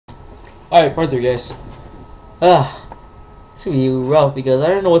Alright, part 3, guys. It's gonna be rough because I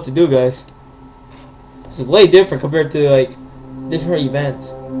don't know what to do, guys. This is way different compared to, like, different events.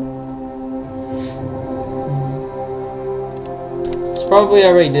 It's probably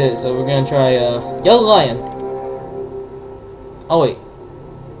already did, so we're gonna try, Yellow Lion. Oh, wait.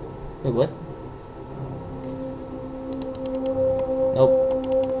 Wait, what? Nope.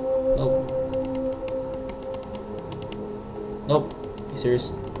 Nope. Nope. You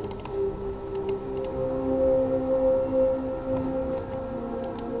serious?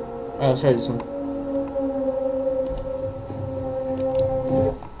 Alright, let's try this one.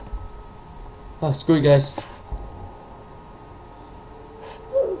 Oh, screw it, guys.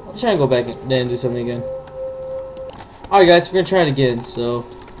 I'm trying to go back and then do something again. Alright, guys, we're gonna try it again, so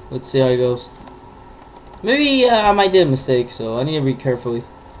let's see how it goes. Maybe I might do a mistake, so I need to read carefully.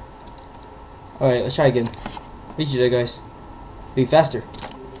 Alright, let's try again. Reach you there, guys. Be faster.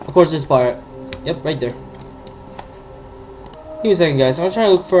 Of course, this part. Yep, right there. Give me a second, guys. I'm gonna try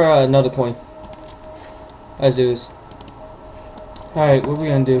to look for another coin. Let's do this. Alright, what are we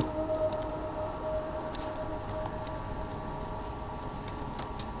gonna do?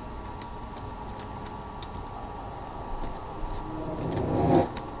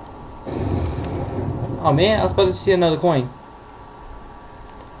 Oh man, I was about to see another coin.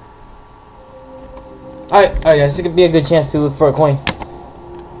 Alright guys, this could be a good chance to look for a coin.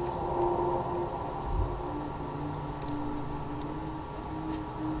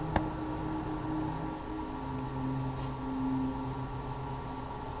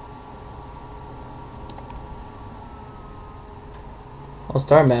 Oh,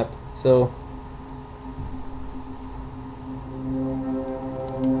 star map, so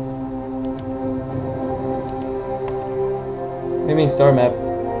what do you mean star map?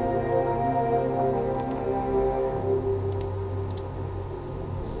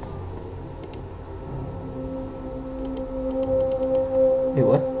 Wait,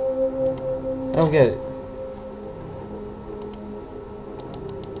 what? I don't get it.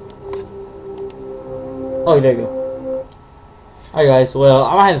 Oh, there you go. Alright guys, well,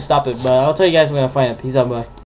 I'm gonna have to stop it, but I'll tell you guys when I find it. Peace out, bye.